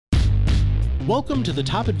Welcome to the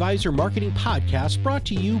Top Advisor Marketing Podcast, brought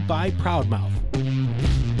to you by Proudmouth.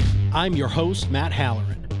 I'm your host, Matt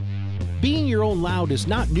Halloran. Being your own loud is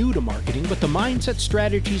not new to marketing, but the mindset,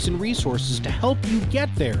 strategies, and resources to help you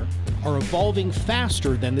get there are evolving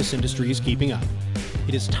faster than this industry is keeping up.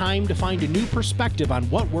 It is time to find a new perspective on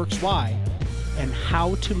what works why and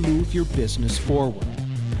how to move your business forward.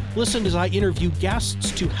 Listen as I interview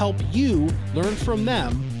guests to help you learn from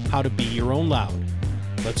them how to be your own loud.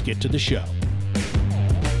 Let's get to the show.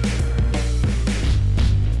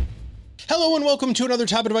 Hello and welcome to another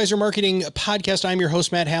Top Advisor Marketing Podcast. I'm your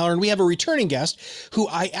host, Matt Halloran. We have a returning guest who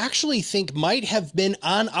I actually think might have been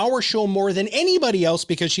on our show more than anybody else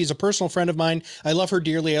because she's a personal friend of mine. I love her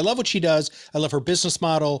dearly. I love what she does. I love her business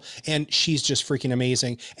model, and she's just freaking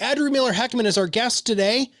amazing. Adri Miller-Heckman is our guest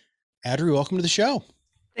today. Adri, welcome to the show.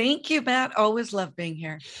 Thank you, Matt. Always love being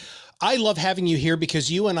here. I love having you here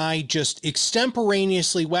because you and I just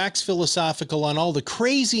extemporaneously wax philosophical on all the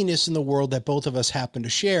craziness in the world that both of us happen to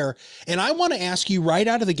share. And I want to ask you right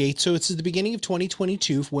out of the gate, so it's at the beginning of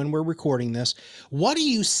 2022 when we're recording this, what do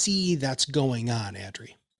you see that's going on,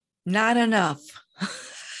 Adri? Not enough.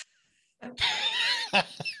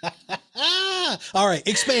 All right,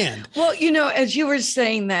 expand. Well, as you were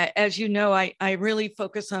saying that, as you know, I really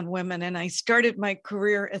focus on women, and I started my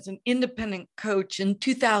career as an independent coach in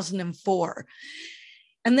 2004.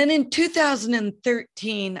 And then in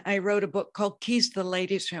 2013, I wrote a book called Keys to the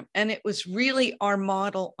Ladies' Room, and it was really our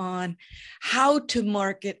model on how to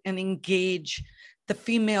market and engage the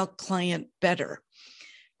female client better.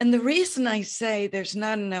 And the reason I say there's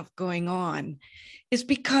not enough going on is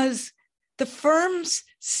because the firms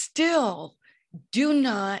still do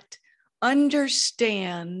not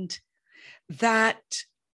understand that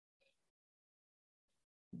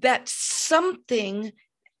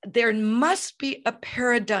there must be a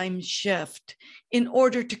paradigm shift in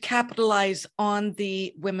order to capitalize on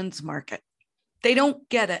the women's market. They don't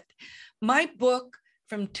get it. My book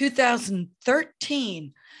from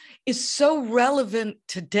 2013 is so relevant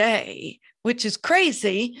today, which is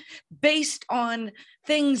crazy, based on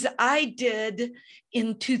things I did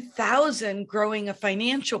in 2000 growing a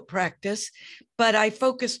financial practice, but I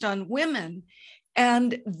focused on women.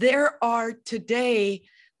 And there are today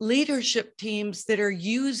leadership teams that are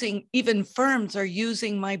using, even firms are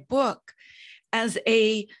using my book as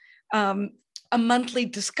a monthly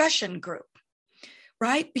discussion group,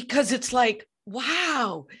 right? Because it's like,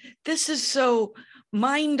 wow, this is so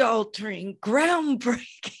mind-altering,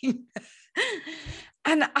 groundbreaking.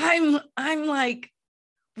 And I'm like,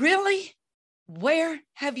 really? Where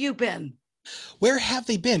have you been? Where have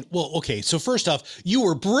they been? Well, okay, so first off, you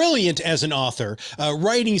were brilliant as an author,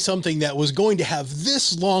 writing something that was going to have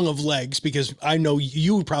this long of legs, because I know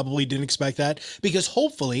you probably didn't expect that, because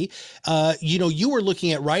hopefully, you were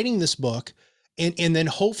looking at writing this book and then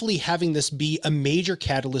hopefully having this be a major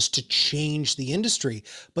catalyst to change the industry.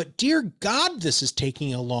 But dear God, this is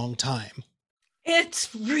taking a long time.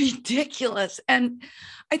 It's ridiculous. And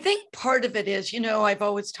I think part of it is, I've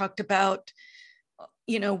always talked about,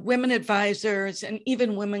 women advisors and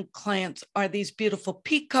even women clients are these beautiful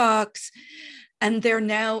peacocks, and they're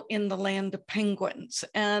now in the land of penguins.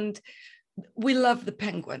 And we love the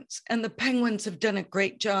penguins, and the penguins have done a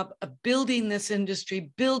great job of building this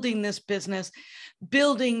industry, building this business,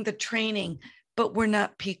 building the training, but we're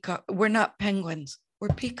not penguins, we're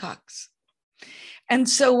peacocks. And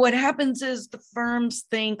so what happens is the firms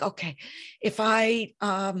think, okay, if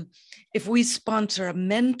we sponsor a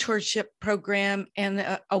mentorship program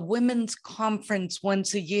and a women's conference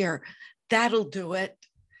once a year, that'll do it.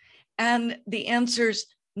 And the answer's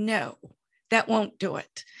no, that won't do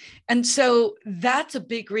it. And so that's a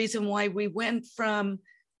big reason why we went from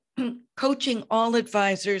coaching all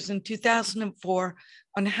advisors in 2004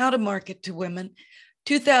 on how to market to women,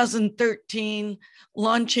 2013,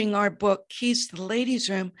 launching our book, Keys to the Ladies'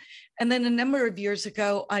 Room. And then a number of years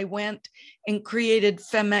ago, I went and created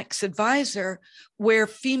FemX Advisor, where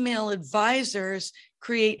female advisors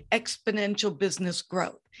create exponential business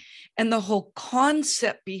growth. And the whole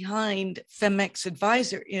concept behind FemX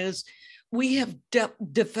Advisor is we have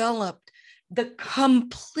developed the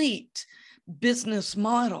complete business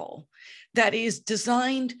model that is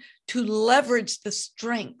designed to leverage the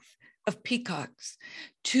strength of peacocks,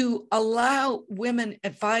 to allow women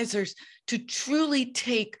advisors to truly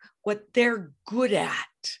take what they're good at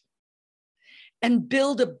and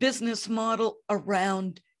build a business model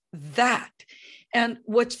around that. And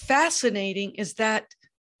what's fascinating is that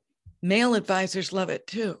male advisors love it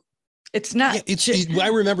too. It's not. I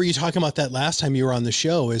remember you talking about that last time you were on the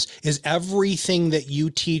show is everything that you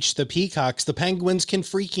teach the peacocks, the penguins can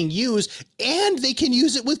freaking use, and they can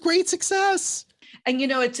use it with great success. And,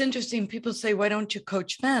 it's interesting. People say, why don't you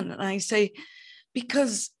coach men? And I say,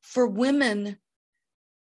 because for women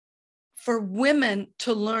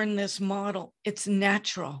to learn this model, it's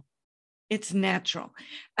natural. It's natural.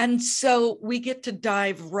 And so we get to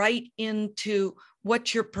dive right into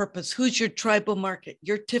what's your purpose, who's your tribal market,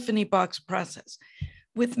 your Tiffany box process.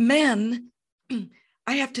 With men,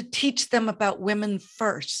 I have to teach them about women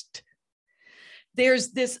first.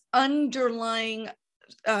 There's this underlying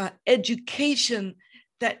education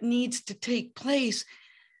that needs to take place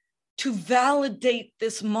to validate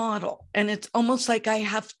this model. And it's almost like I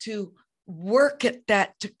have to work at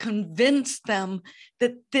that to convince them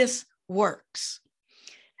that this works.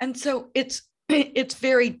 And so it's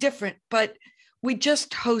very different, but we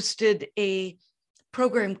just hosted a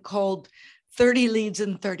program called 30 Leads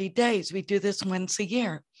in 30 Days. We do this once a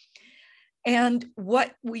year. And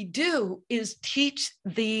what we do is teach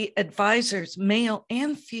the advisors, male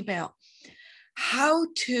and female, how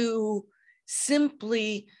to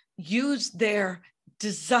simply use their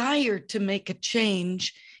desire to make a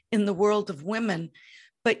change in the world of women,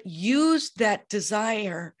 but use that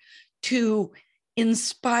desire to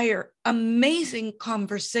inspire amazing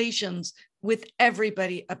conversations with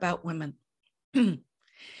everybody about women.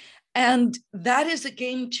 And that is a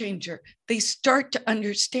game changer. They start to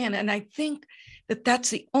understand. And I think that that's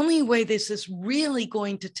the only way this is really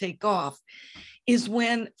going to take off, is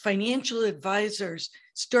when financial advisors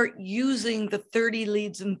start using the 30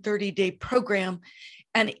 Leads in 30 Day program.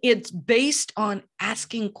 And it's based on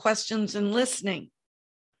asking questions and listening,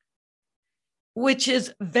 which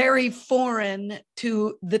is very foreign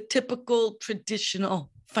to the typical traditional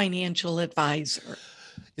financial advisor.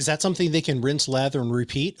 Is that something they can rinse, lather, and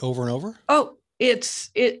repeat over and over? Oh, it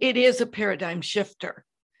is a paradigm shifter,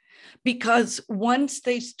 because once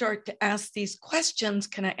they start to ask these questions,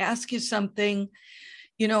 can I ask you something?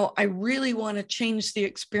 I really want to change the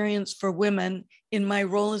experience for women in my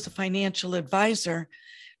role as a financial advisor.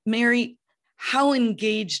 Mary, how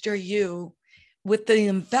engaged are you with the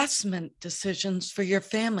investment decisions for your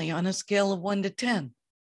family on a scale of 1 to 10?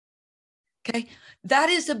 Okay, that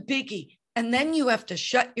is a biggie. And then you have to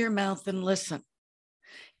shut your mouth and listen.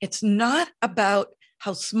 It's not about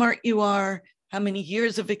how smart you are, how many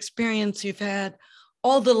years of experience you've had,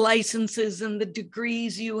 all the licenses and the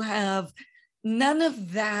degrees you have. None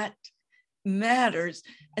of that matters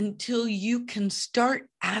until you can start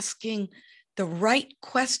asking the right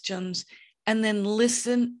questions and then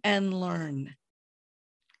listen and learn.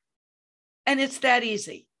 And it's that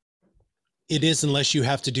easy. It is, unless you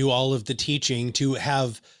have to do all of the teaching to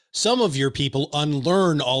have some of your people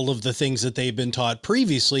unlearn all of the things that they've been taught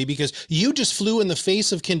previously, because you just flew in the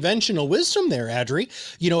face of conventional wisdom there, Adri.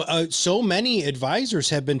 So many advisors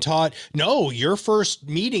have been taught, no, your first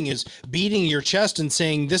meeting is beating your chest and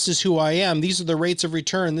saying, this is who I am. These are the rates of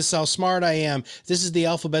return. This is how smart I am. This is the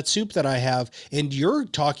alphabet soup that I have. And you're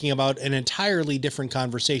talking about an entirely different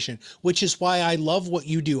conversation, which is why I love what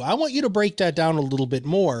you do. I want you to break that down a little bit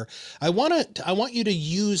more. I want you to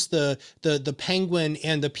use the penguin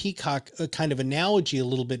and the peacock kind of analogy a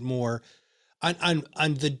little bit more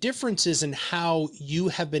on the differences in how you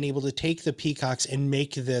have been able to take the peacocks and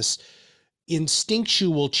make this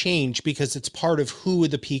instinctual change, because it's part of who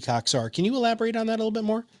the peacocks are. Can you elaborate on that a little bit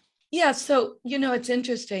more? Yeah. So, it's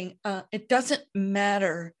interesting. It doesn't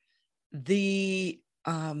matter the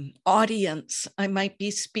audience I might be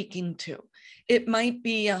speaking to. It might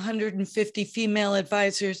be 150 female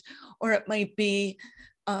advisors, or it might be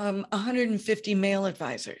 150 male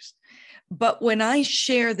advisors. But when I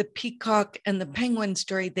share the peacock and the penguin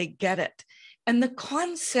story, they get it. And the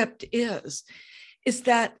concept is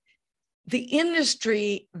that the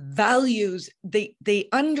industry values, they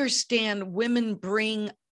understand women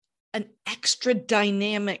bring an extra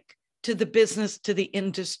dynamic to the business, to the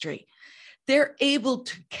industry. They're able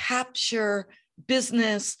to capture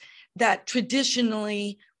business that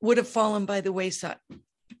traditionally would have fallen by the wayside.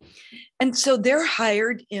 And so they're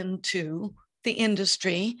hired into the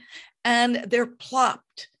industry and they're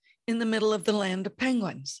plopped in the middle of the land of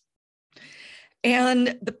penguins.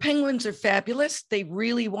 And the penguins are fabulous. They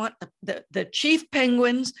really want, the chief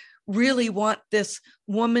penguins really want this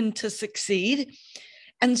woman to succeed.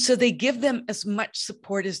 And so they give them as much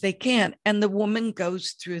support as they can. And the woman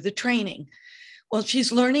goes through the training. Well,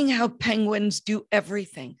 she's learning how penguins do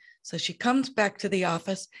everything. So she comes back to the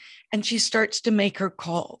office and she starts to make her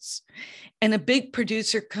calls. And a big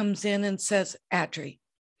producer comes in and says, Adri,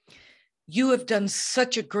 You have done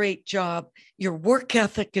such a great job. Your work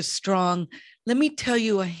ethic is strong. Let me tell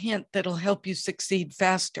you a hint that'll help you succeed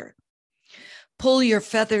faster. Pull your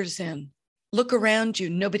feathers in. Look around you.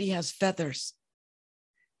 Nobody has feathers.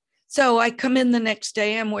 So I come in the next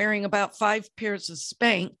day, I'm wearing about 5 pairs of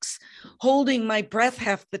Spanx, holding my breath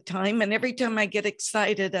half the time. And every time I get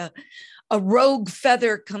excited, a rogue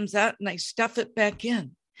feather comes out and I stuff it back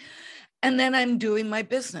in. And then I'm doing my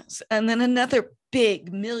business. And then another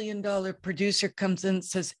big $1 million producer comes in and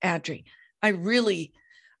says, Adri, I really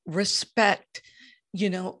respect,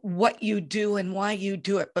 what you do and why you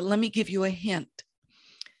do it. But let me give you a hint.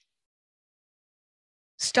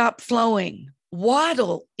 Stop flowing.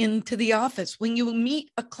 Waddle into the office. When you meet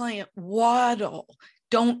a client, waddle,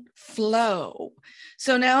 don't flow.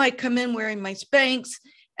 So now I come in wearing my Spanx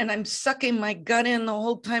and I'm sucking my gut in the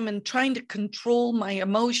whole time and trying to control my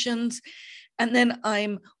emotions. And then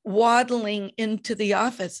I'm waddling into the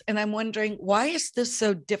office and I'm wondering, why is this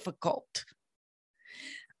so difficult?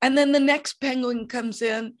 And then the next penguin comes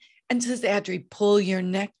in and says, Adri, pull your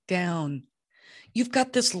neck down. You've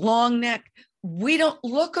got this long neck. We don't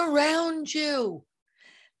look around you.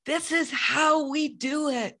 This is how we do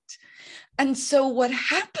it. And so what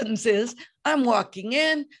happens is I'm walking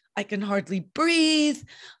in, I can hardly breathe.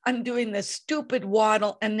 I'm doing this stupid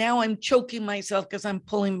waddle. And now I'm choking myself because I'm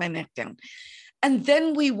pulling my neck down. And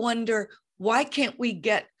then we wonder, why can't we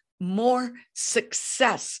get more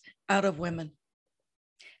success out of women?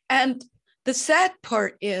 And the sad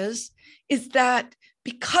part is that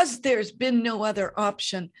because there's been no other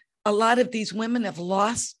option, a lot of these women have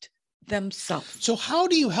lost themselves. So how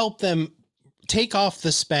do you help them take off the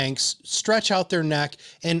Spanx, stretch out their neck,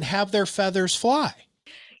 and have their feathers fly?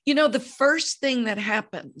 The first thing that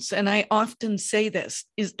happens, and I often say this,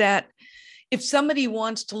 is that if somebody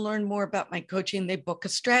wants to learn more about my coaching, they book a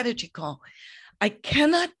strategy call. I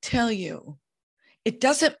cannot tell you, it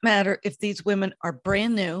doesn't matter if these women are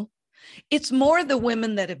brand new. It's more the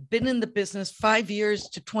women that have been in the business 5 years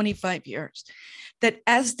to 25 years, that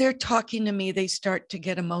as they're talking to me, they start to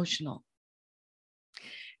get emotional.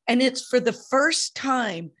 And it's for the first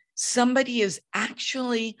time somebody is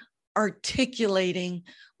actually articulating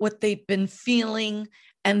what they've been feeling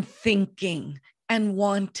and thinking and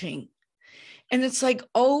wanting. And it's like,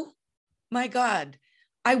 oh my God,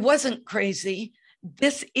 I wasn't crazy.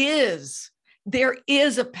 There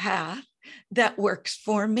is a path that works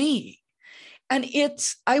for me. And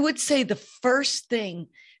I would say the first thing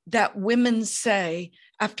that women say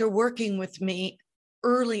after working with me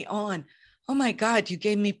early on, oh my God, you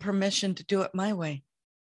gave me permission to do it my way.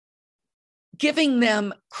 Giving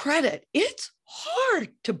them credit. It's hard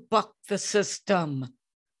to buck the system.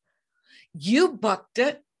 You bucked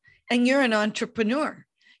it and you're an entrepreneur.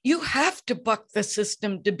 You have to buck the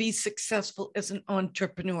system to be successful as an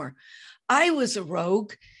entrepreneur. I was a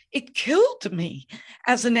rogue. It killed me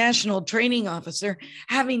as a national training officer,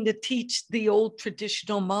 having to teach the old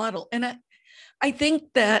traditional model. And I think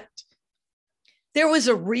that there was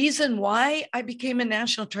a reason why I became a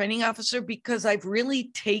national training officer, because I've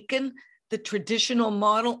really taken the traditional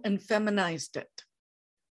model and feminized it.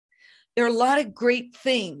 There are a lot of great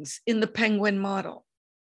things in the Penguin model,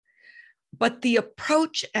 but the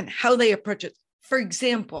approach and how they approach it. For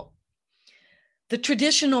example, the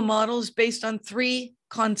traditional model is based on 3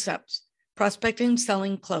 concepts: prospecting,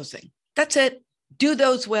 selling, closing. That's it. Do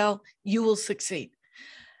those well, you will succeed.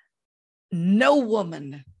 No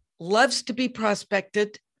woman loves to be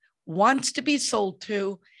prospected, wants to be sold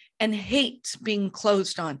to, and hates being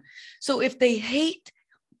closed on. So if they hate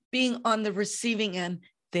being on the receiving end,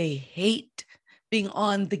 they hate being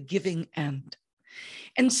on the giving end.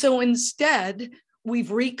 And so instead, we've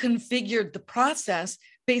reconfigured the process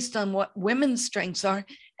based on what women's strengths are.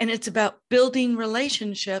 And it's about building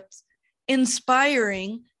relationships,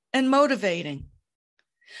 inspiring, and motivating.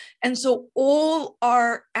 And so all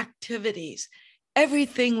our activities,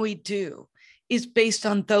 everything we do is based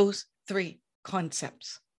on those 3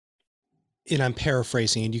 concepts. And I'm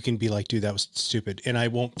paraphrasing, and you can be like, dude, that was stupid. And I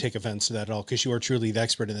won't take offense to that at all, because you are truly the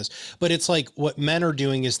expert in this. But it's like what men are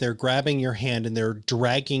doing is they're grabbing your hand and they're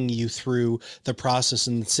dragging you through the process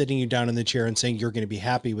and sitting you down in the chair and saying, you're going to be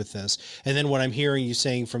happy with this. And then what I'm hearing you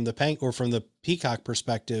saying from the peacock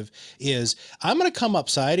perspective is, I'm going to come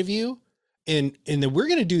upside of you and then we're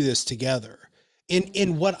going to do this together.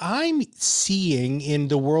 In what I'm seeing in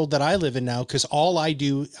the world that I live in now, because all I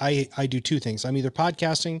do 2 things. I'm either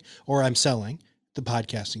podcasting or I'm selling the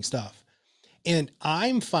podcasting stuff. And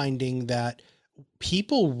I'm finding that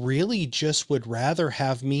people really just would rather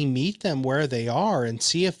have me meet them where they are and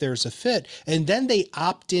see if there's a fit. And then they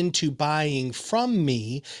opt into buying from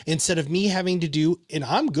me instead of me having to do, and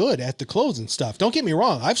I'm good at the closing stuff. Don't get me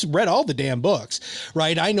wrong. I've read all the damn books,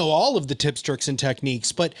 right? I know all of the tips, tricks, and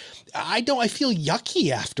techniques, but I feel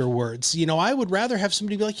yucky afterwards. You know, I would rather have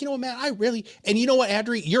somebody be like, you know what, man, and you know what,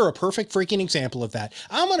 Adri, you're a perfect freaking example of that.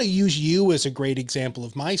 I'm going to use you as a great example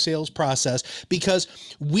of my sales process,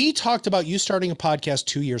 because we talked about you starting a podcast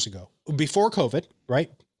 2 years ago before COVID,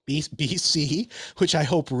 right? BC, which I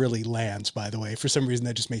hope really lands, by the way. For some reason,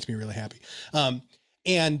 that just makes me really happy.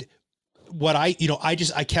 And what I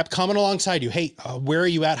kept coming alongside you. Hey, where are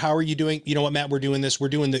you at? How are you doing? You know what, Matt, we're doing this. We're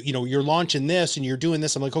doing you're launching this and you're doing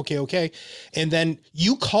this. I'm like, okay. And then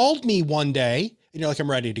you called me one day and you're like, I'm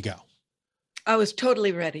ready to go. I was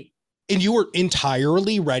totally ready. And you were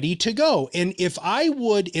entirely ready to go. And I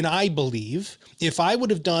would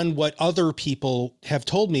have done what other people have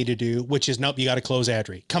told me to do, which is, nope, you got to close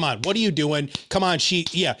Adri. Come on. What are you doing? Come on.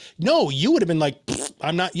 No, you would have been like,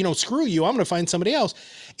 I'm not, screw you. I'm going to find somebody else.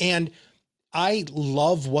 And I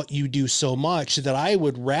love what you do so much that I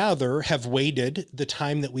would rather have waited the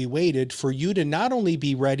time that we waited for you to not only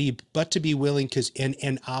be ready, but to be willing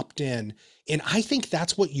and opt in. And I think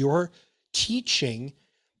that's what you're teaching,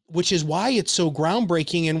 which is why it's so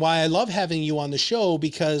groundbreaking and why I love having you on the show,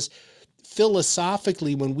 because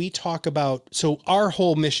philosophically, when we talk about, so our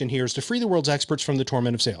whole mission here is to free the world's experts from the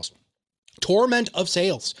torment of sales. Torment of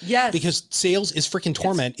sales. Yes. Because sales is freaking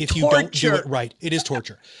torment if you don't do it right. It is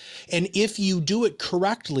torture. And if you do it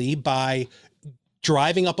correctly by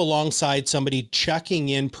driving up alongside somebody, checking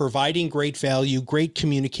in, providing great value, great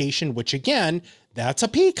communication, which again, that's a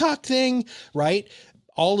peacock thing, right?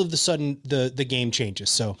 All of a sudden the game changes.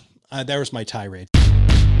 So there was my tirade.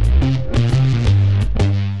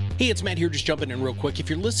 Hey, it's Matt here, just jumping in real quick. If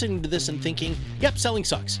you're listening to this and thinking, yep, selling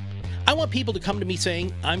sucks, I want people to come to me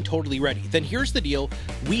saying, I'm totally ready. Then here's the deal.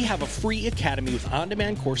 We have a free academy with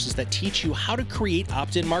on-demand courses that teach you how to create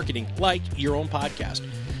opt-in marketing, like your own podcast.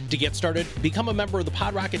 To get started, become a member of the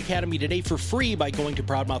PodRocket Academy today for free by going to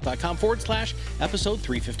proudmouth.com/episode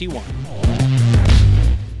 351.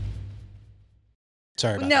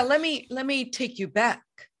 Sorry about now, that. let me take you back.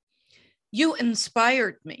 You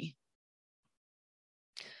inspired me,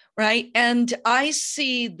 right? And I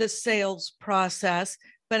see the sales process,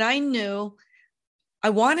 but I knew I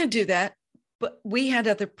want to do that, but we had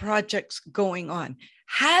other projects going on.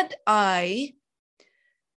 Had I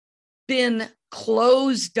been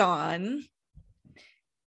closed on,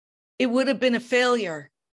 it would have been a failure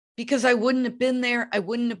because I wouldn't have been there. I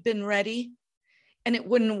wouldn't have been ready, and it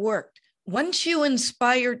wouldn't have worked. Once you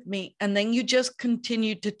inspired me, and then you just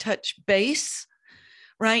continued to touch base,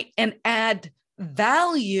 right, and add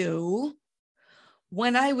value,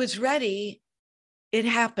 when I was ready, it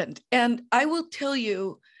happened. And I will tell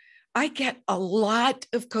you, I get a lot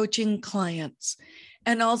of coaching clients,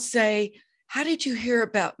 and I'll say, how did you hear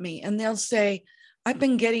about me? And they'll say, I've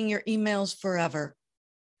been getting your emails forever.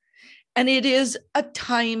 And it is a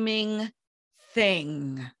timing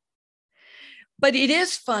thing. But it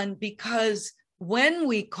is fun because when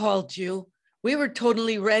we called you, we were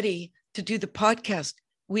totally ready to do the podcast.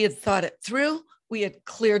 We had thought it through. We had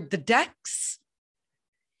cleared the decks.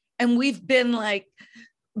 And we've been like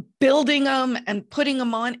building them and putting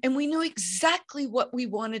them on. And we knew exactly what we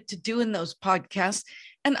wanted to do in those podcasts.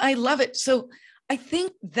 And I love it. So I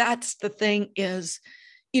think that's the thing is,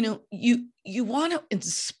 you want to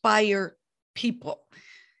inspire people.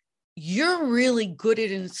 You're really good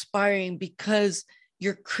at inspiring because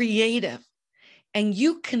you're creative and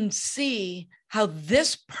you can see how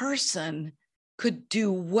this person could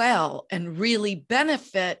do well and really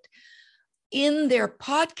benefit in their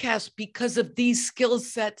podcast because of these skill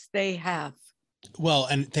sets they have. Well,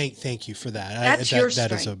 and thank you for that. That's your strength.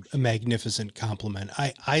 That is a magnificent compliment.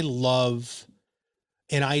 I love,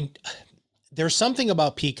 and there's something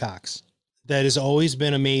about peacocks that has always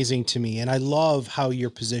been amazing to me. And I love how you're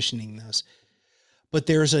positioning this, but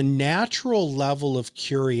there's a natural level of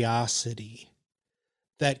curiosity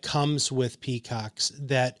that comes with peacocks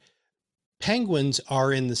that penguins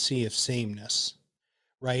are in the sea of sameness,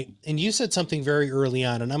 right? And you said something very early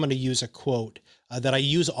on, and I'm going to use a quote that I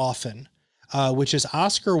use often, which is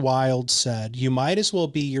Oscar Wilde said, you might as well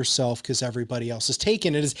be yourself because everybody else is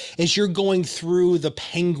taken. It is as you're going through the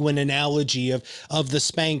penguin analogy of the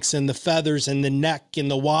Spanx and the feathers and the neck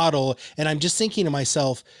and the waddle. And I'm just thinking to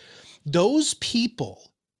myself, those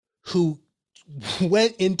people who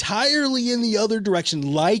went entirely in the other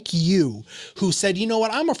direction, like you, who said, you know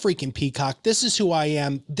what, I'm a freaking peacock. This is who I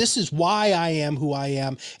am. This is why I am who I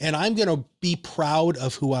am. And I'm going to be proud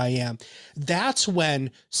of who I am. That's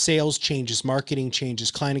when sales changes, marketing changes,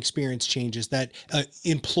 client experience changes, that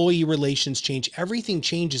employee relations change. Everything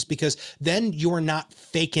changes because then you're not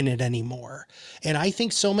faking it anymore. And I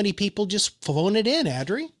think so many people just phone it in,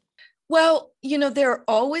 Adri. Well, there are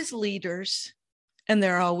always leaders and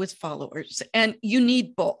there are always followers, and you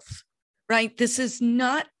need both, right? This is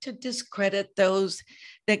not to discredit those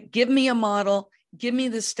that give me a model, give me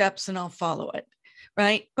the steps, and I'll follow it,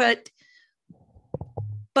 right? But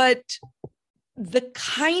the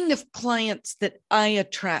kind of clients that I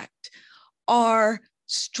attract are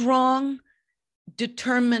strong,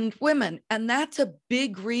 determined women. And that's a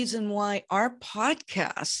big reason why our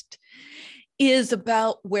podcast is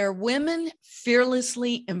about where women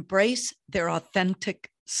fearlessly embrace their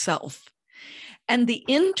authentic self. And the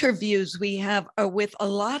interviews we have are with a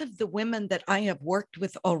lot of the women that I have worked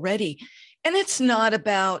with already. And it's not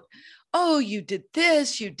about, oh, you did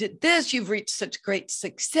this, you've reached such great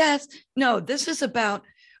success. No, this is about,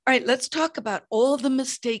 all right, let's talk about all the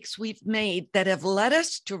mistakes we've made that have led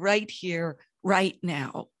us to right here, right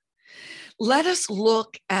now. Let us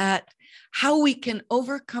look at how we can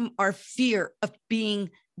overcome our fear of being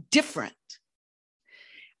different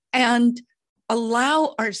and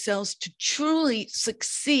allow ourselves to truly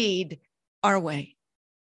succeed our way.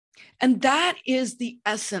 And that is the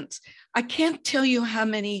essence. I can't tell you how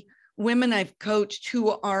many women I've coached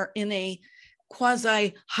who are in a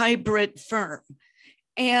quasi-hybrid firm,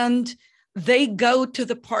 and they go to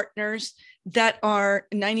the partners that are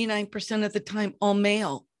 99% of the time all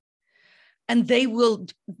male. And they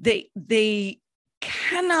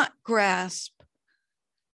cannot grasp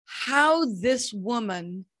how this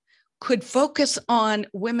woman could focus on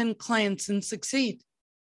women clients and succeed.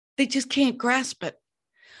 They just can't grasp it.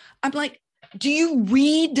 I'm like, do you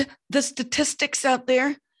read the statistics out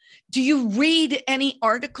there? Do you read any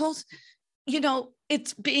articles?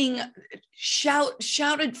 It's being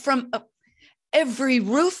shouted from every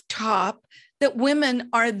rooftop that women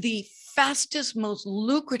are the fastest, most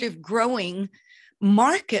lucrative growing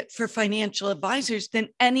market for financial advisors than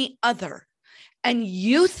any other. And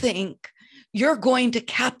you think you're going to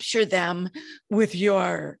capture them with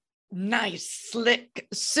your nice, slick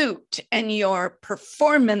suit and your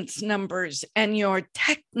performance numbers and your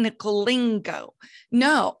technical lingo.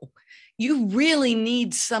 No, you really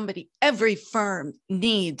need somebody. Every firm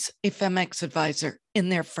needs a FemX advisor in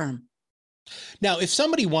their firm. Now, if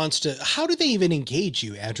somebody wants to, how do they even engage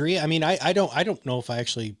you, Adri? I mean, I don't know if I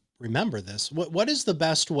actually remember this. What is the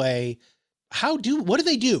best way? What do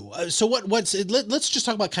they do? So let's just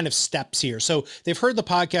talk about kind of steps here. So they've heard the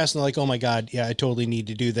podcast and they're like, oh my God, yeah, I totally need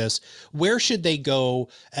to do this. Where should they go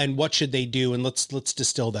and what should they do? And let's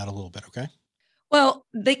distill that a little bit. Okay. Well,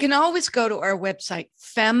 they can always go to our website,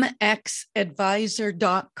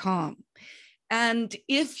 femxadvisor.com. And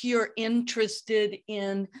if you're interested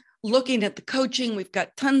in looking at the coaching, we've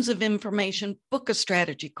got tons of information, book a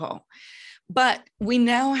strategy call. But we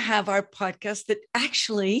now have our podcast that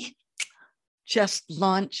actually just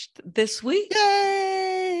launched this week.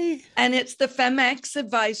 Yay! And it's the FemX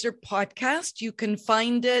Advisor podcast. You can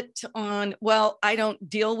find it on, well, I don't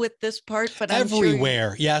deal with this part, but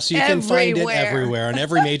everywhere. Yes, you can find it everywhere on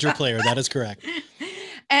every major player. That is correct.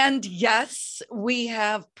 And yes, we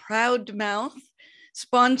have Proudmouth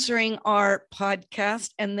sponsoring our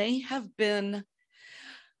podcast, and they have been,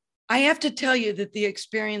 I have to tell you that the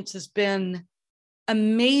experience has been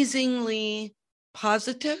amazingly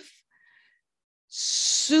positive,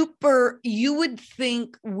 super. You would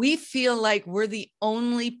think we feel like we're the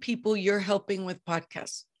only people you're helping with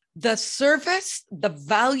podcasts. The service, the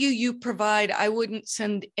value you provide, I wouldn't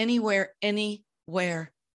send anywhere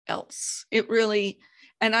else. It really,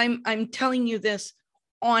 and I'm telling you this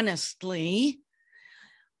honestly.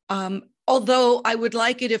 Although I would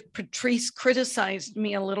like it if Patrice criticized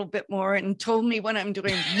me a little bit more and told me what I'm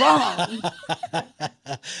doing wrong.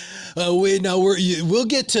 We'll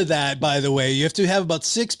get to that, by the way. You have to have about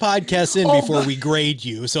 6 podcasts in before we grade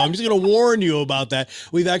you. So I'm just going to warn you about that.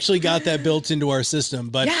 We've actually got that built into our system.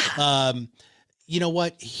 But you know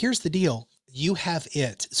what? Here's the deal. You have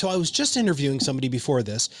it. So I was just interviewing somebody before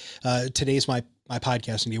this. Today's my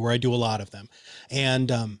podcasting day where I do a lot of them.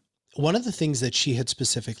 And one of the things that she had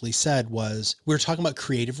specifically said was, we were talking about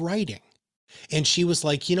creative writing. And she was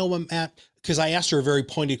like, you know what, Matt, because I asked her a very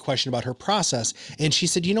pointed question about her process. And she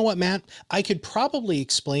said, you know what, Matt, I could probably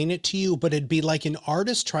explain it to you, but it'd be like an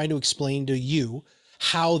artist trying to explain to you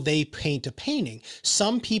how they paint a painting.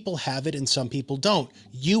 Some people have it and some people don't.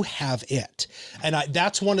 You have it. And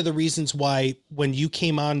that's one of the reasons why when you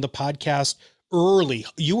came on the podcast early,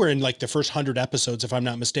 you were in like the first 100 episodes, if I'm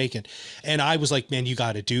not mistaken. And I was like, man, you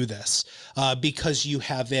got to do this because you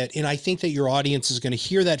have it. And I think that your audience is going to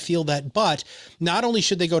hear that, feel that, but not only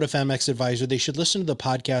should they go to Femex Advisor, they should listen to the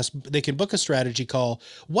podcast. They can book a strategy call.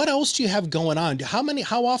 What else do you have going on?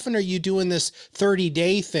 How often are you doing this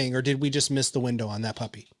 30-day thing, or did we just miss the window on that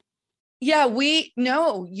puppy? Yeah,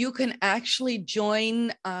 you can actually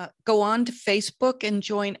join, go on to Facebook and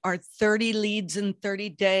join our 30 leads in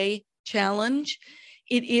 30-day challenge.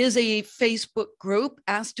 It is a Facebook group,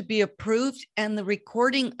 asked to be approved, and the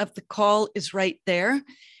recording of the call is right there.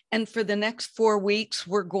 And for the next 4 weeks,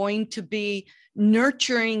 we're going to be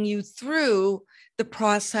nurturing you through the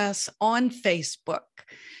process on Facebook.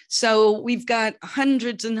 So we've got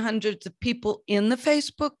hundreds and hundreds of people in the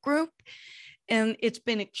Facebook group, and it's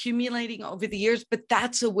been accumulating over the years, but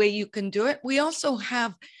that's a way you can do it. We also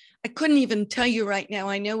have, I couldn't even tell you right now,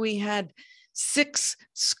 I know we had 6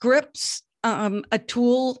 scripts, a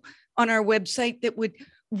tool on our website that would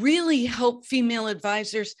really help female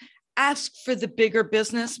advisors ask for the bigger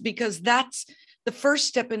business, because that's the first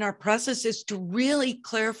step in our process, is to really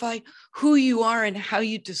clarify who you are and how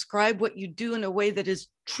you describe what you do in a way that is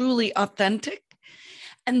truly authentic.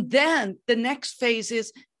 And then the next phase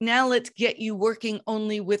is, now let's get you working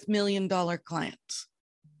only with $1 million clients.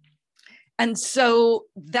 And so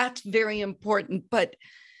that's very important. But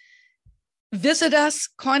visit us,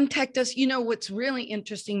 contact us. You know what's really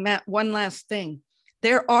interesting, Matt? One last thing.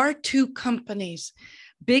 There are 2 companies,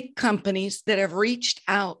 big companies, that have reached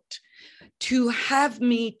out to have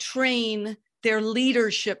me train their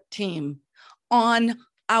leadership team on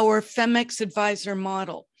our Femex Advisor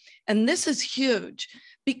model. And this is huge,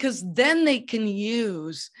 because then they can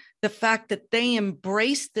use the fact that they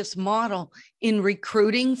embrace this model in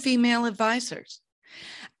recruiting female advisors.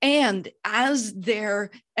 And as their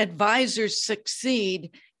advisors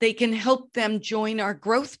succeed, they can help them join our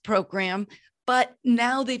growth program, but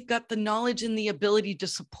now they've got the knowledge and the ability to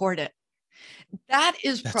support it.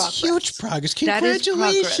 That's progress. Huge progress.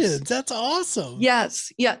 Congratulations. That's awesome.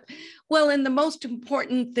 Yes. Yeah. Well, and the most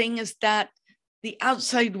important thing is that the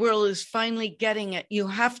outside world is finally getting it. You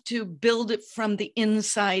have to build it from the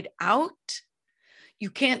inside out. You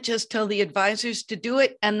can't just tell the advisors to do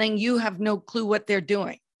it and then you have no clue what they're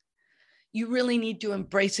doing. You really need to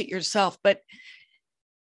embrace it yourself. But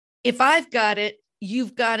if I've got it,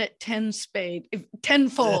 you've got it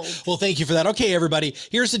tenfold. Well, thank you for that. Okay, everybody,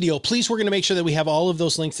 here's the deal. Please, we're going to make sure that we have all of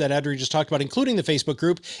those links that Adri just talked about, including the Facebook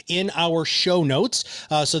group, in our show notes,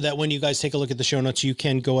 so that when you guys take a look at the show notes, you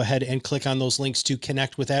can go ahead and click on those links to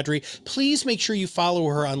connect with Adri. Please make sure you follow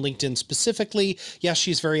her on LinkedIn specifically. Yes,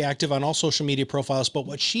 she's very active on all social media profiles, but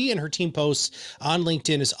what she and her team posts on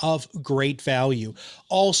LinkedIn is of great value.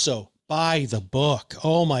 Also, buy the book.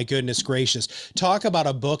 Oh my goodness gracious. Talk about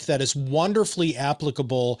a book that is wonderfully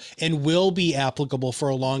applicable and will be applicable for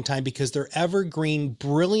a long time, because they're evergreen,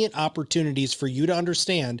 brilliant opportunities for you to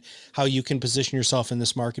understand how you can position yourself in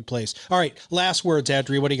this marketplace. All right. Last words,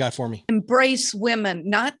 Adri, what do you got for me? Embrace women,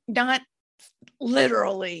 not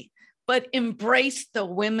literally, but embrace the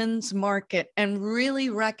women's market and really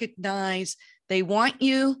recognize they want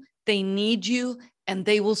you, they need you, and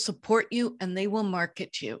they will support you and they will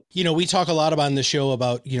market you. You know, we talk a lot about in the show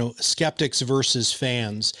about, skeptics versus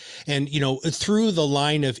fans. And, through the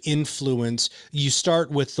line of influence, you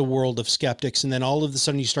start with the world of skeptics, and then all of a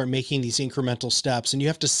sudden you start making these incremental steps, and you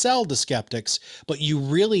have to sell to skeptics, but you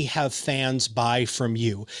really have fans buy from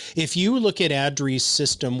you. If you look at Adri's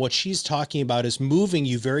system, what she's talking about is moving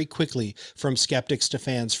you very quickly from skeptics to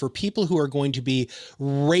fans, for people who are going to be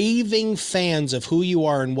raving fans of who you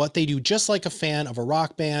are and what they do, just like a fan of a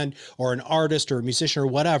rock band or an artist or a musician or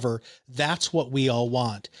whatever. That's what we all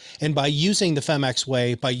want. And by using the Femex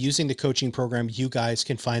way, by using the coaching program, you guys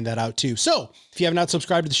can find that out too. So if you have not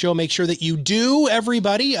subscribed to the show, make sure that you do,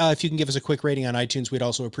 everybody. If you can give us a quick rating on iTunes, we'd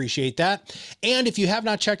also appreciate that. And if you have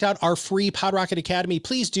not checked out our free PodRocket Academy,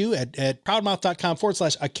 please do at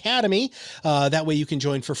proudmouth.com/academy. That way you can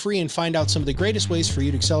join for free and find out some of the greatest ways for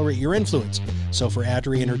you to accelerate your influence. So for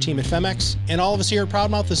Adri and her team at Femex and all of us here at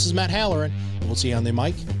Proudmouth, this is Matt Halloran. We'll see you on the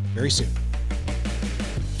mic very soon.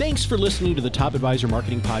 Thanks for listening to the Top Advisor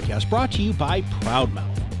Marketing Podcast, brought to you by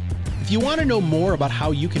Proudmouth. If you want to know more about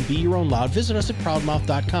how you can be your own loud, visit us at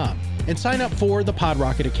proudmouth.com and sign up for the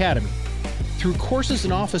PodRocket Academy. Through courses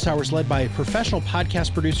and office hours led by professional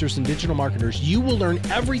podcast producers and digital marketers, you will learn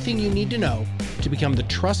everything you need to know to become the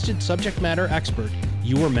trusted subject matter expert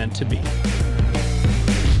you were meant to be.